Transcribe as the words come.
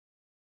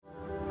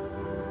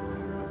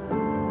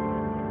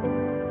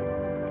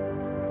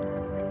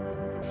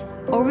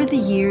Over the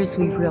years,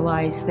 we've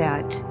realized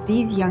that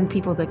these young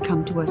people that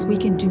come to us, we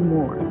can do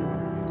more.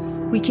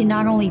 We can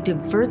not only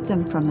divert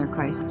them from their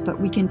crisis, but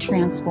we can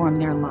transform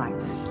their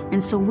lives.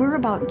 And so we're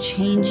about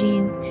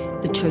changing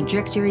the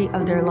trajectory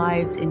of their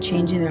lives and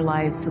changing their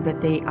lives so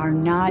that they are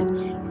not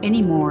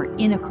anymore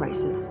in a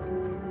crisis.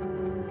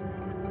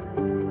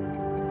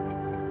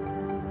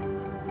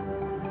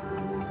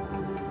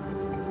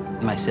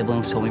 My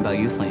siblings told me about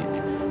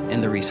YouthLink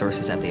and the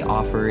resources that they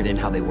offered and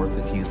how they work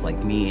with youth like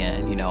me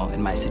and,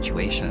 in my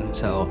situation.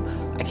 So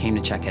I came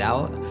to check it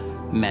out,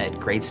 met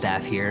great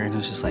staff here, and it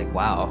was just like,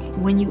 wow.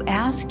 When you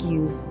ask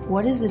youth,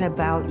 what is it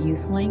about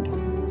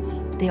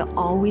YouthLink? They'll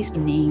always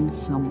name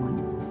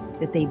someone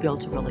that they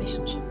built a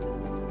relationship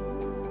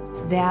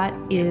with. That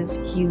is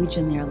huge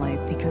in their life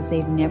because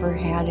they've never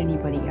had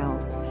anybody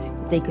else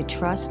that they could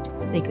trust,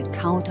 they could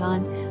count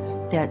on,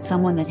 that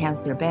someone that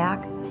has their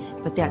back.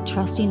 But that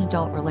trusting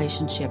adult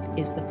relationship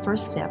is the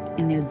first step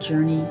in their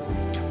journey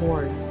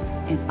towards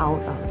and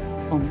out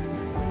of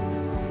homelessness.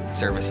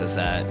 Services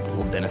that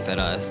will benefit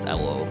us, that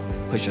will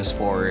push us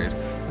forward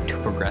to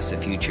a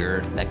progressive future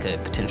that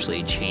could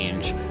potentially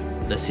change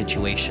the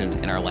situation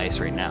in our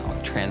lives right now,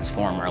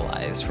 transform our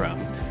lives from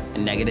a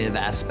negative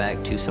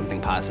aspect to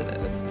something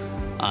positive.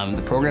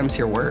 The programs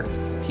here work.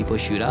 People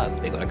shoot up,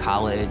 they go to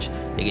college,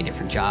 they get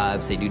different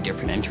jobs, they do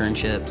different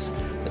internships.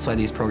 That's why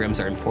these programs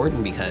are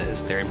important,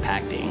 because they're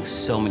impacting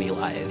so many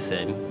lives,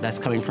 and that's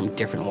coming from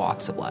different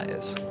walks of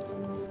lives.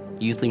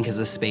 YouthLink is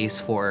a space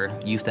for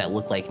youth that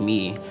look like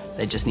me,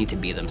 that just need to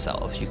be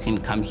themselves. You can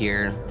come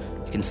here,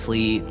 you can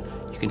sleep,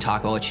 you can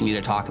talk about what you need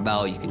to talk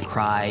about, you can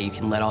cry, you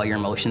can let all your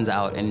emotions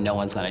out, and no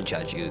one's gonna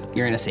judge you.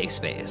 You're in a safe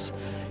space.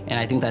 And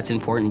I think that's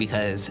important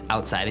because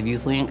outside of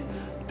YouthLink,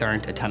 there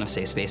aren't a ton of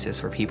safe spaces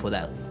for people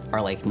that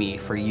are like me,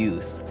 for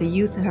youth. The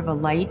youth have a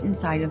light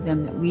inside of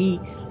them that we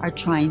are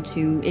trying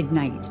to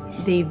ignite.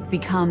 They've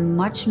become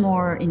much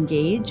more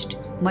engaged,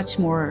 much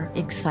more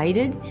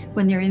excited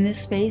when they're in this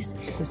space.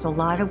 There's a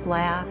lot of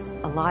glass,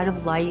 a lot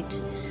of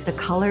light. The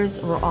colors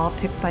were all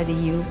picked by the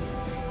youth.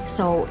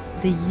 So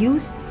the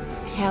youth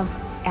have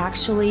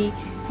actually,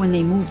 when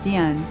they moved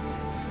in,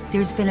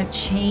 there's been a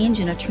change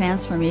and a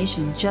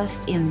transformation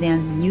just in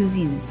them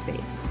using this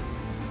space.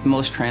 The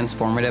most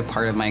transformative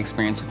part of my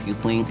experience with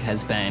YouthLink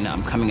has been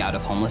coming out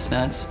of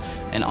homelessness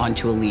and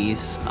onto a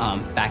lease,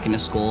 back into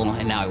school,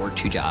 and now I work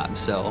 2 jobs.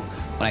 So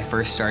when I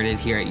first started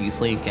here at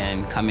YouthLink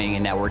and coming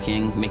and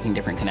networking, making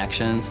different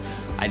connections,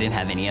 I didn't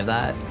have any of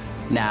that.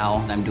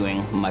 Now I'm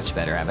doing much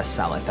better. I have a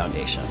solid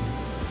foundation.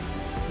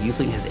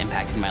 YouthLink has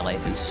impacted my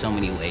life in so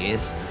many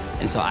ways,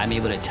 and so I'm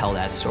able to tell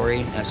that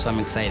story, and so I'm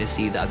excited to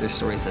see the other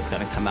stories that's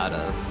going to come out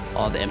of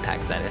all the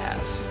impact that it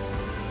has.